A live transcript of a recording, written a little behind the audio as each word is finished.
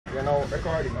You know,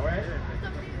 recording, alright?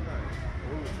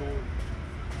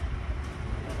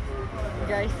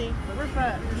 Gracie, We're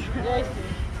fucked. Gracie.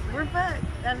 We're fucked.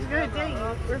 I was going to tell you,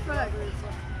 we're fucked.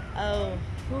 Oh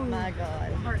my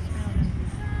God. Heart's pounding.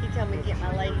 He told me to get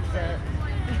my ladies up.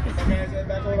 Okay, get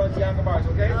back hold on to your handlebars,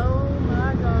 okay? Oh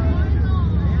my God.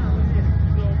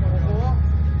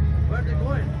 Where they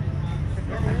going?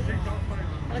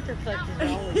 What the fuck is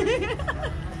wrong with you?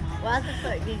 Why the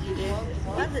fuck did you do this?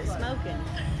 Why is it smoking?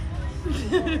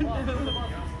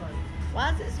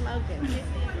 Why is it smoking?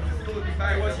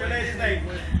 Alright, what's your lady's name?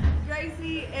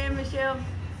 Gracie and Michelle.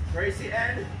 Gracie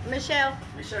and? Michelle.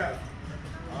 Michelle.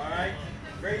 Alright.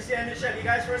 Gracie and Michelle, you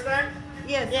guys first time?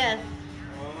 Yes. Yes.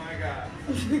 Oh my God.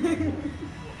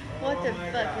 What the Oh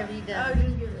my fuck God. have you Oh, done?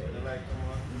 just get ready. Alright.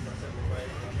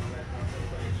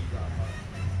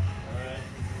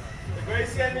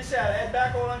 Gracie and Michelle, head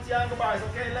back hold on to your handlebars,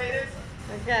 okay, ladies?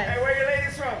 Okay. Hey, where are your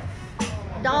ladies from?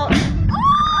 Don't.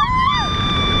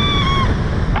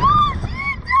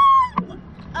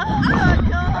 Oh my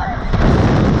God.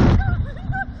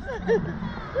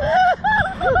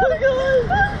 Oh my God.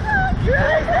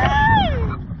 Gracie.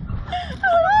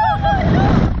 Oh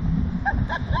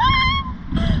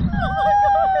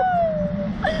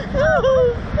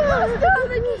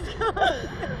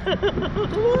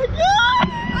my God.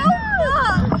 Oh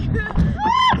my God. Oh my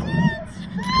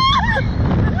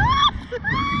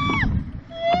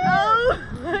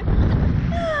God.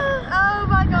 Oh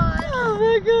my God. Oh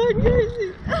my God,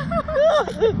 Gracie. Oh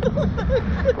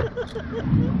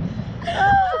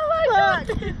my God.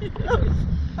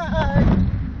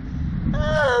 Oh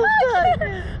fuck.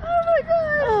 Oh my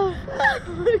God. Oh fuck.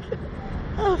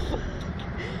 Oh fuck.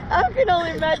 I can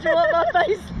only imagine what my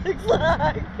face looks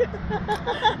like.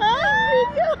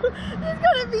 It's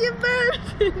gonna be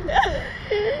embarrassing.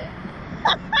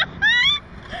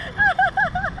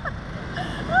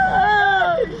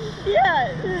 Oh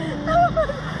shit.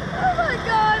 Oh my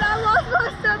God, I lost my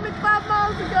stomach 5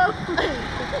 miles ago.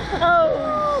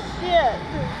 Oh shit.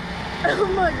 Oh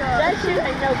my God. That shit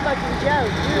ain't no fucking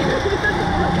joke.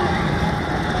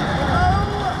 Oh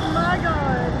my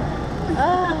God. Oh.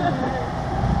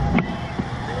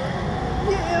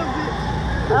 Yeah, bitch.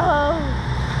 Oh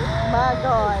my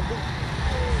God.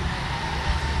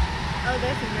 Oh,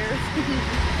 that's embarrassing.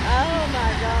 Oh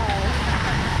my God.